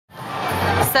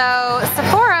So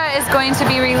Sephora is going to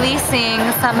be releasing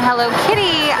some Hello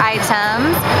Kitty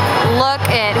items. Look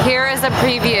here is a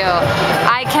preview.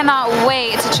 I cannot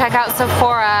wait to check out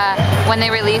Sephora when they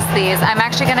release these. I'm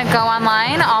actually gonna go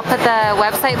online. I'll put the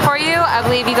website for you. I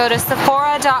believe you go to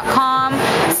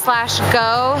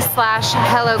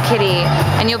sephora.com/go/Hello Kitty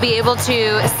and you'll be able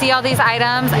to see all these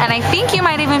items, and I think you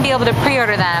might even be able to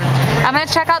pre-order them. I'm gonna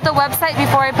check out the website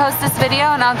before I post this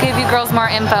video and I'll give you girls more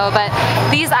info, but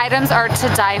these items are to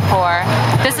die for.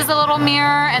 This is a little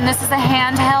mirror and this is a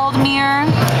handheld mirror,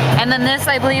 and then this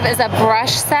I believe is a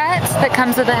brush set that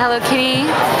comes with a Hello Kitty,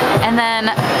 and then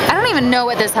I don't even know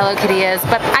what this Hello Kitty is,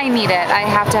 but I need it. I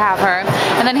have to have her.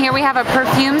 And then here we have a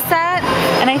perfume set,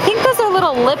 and I think those are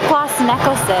little lip gloss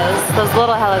necklaces, those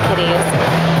little Hello Kitties.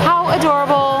 How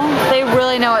adorable. They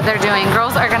really know what they're doing.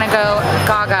 Girls are gonna go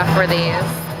gaga for these.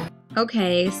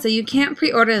 Okay, so you can't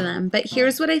pre-order them, but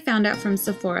here's what I found out from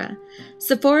Sephora.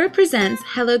 Sephora presents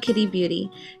Hello Kitty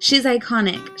Beauty. She's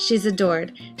iconic, she's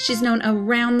adored, she's known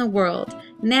around the world.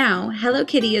 Now, Hello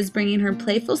Kitty is bringing her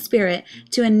playful spirit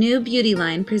to a new beauty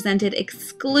line presented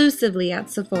exclusively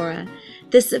at Sephora.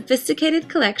 This sophisticated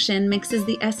collection mixes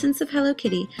the essence of Hello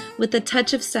Kitty with a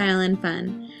touch of style and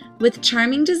fun. With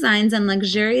charming designs and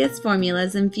luxurious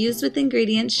formulas infused with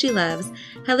ingredients she loves,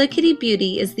 Hello Kitty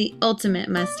Beauty is the ultimate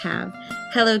must-have.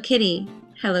 Hello Kitty,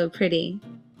 hello pretty.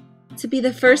 To be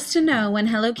the first to know when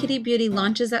Hello Kitty Beauty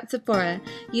launches at Sephora,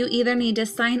 you either need to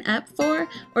sign up for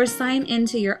or sign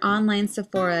into your online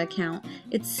Sephora account.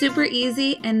 It's super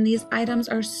easy and these items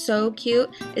are so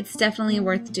cute, it's definitely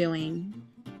worth doing.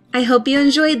 I hope you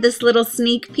enjoyed this little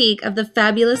sneak peek of the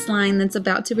fabulous line that's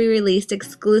about to be released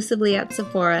exclusively at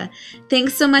Sephora.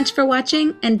 Thanks so much for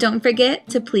watching, and don't forget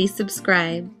to please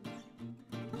subscribe.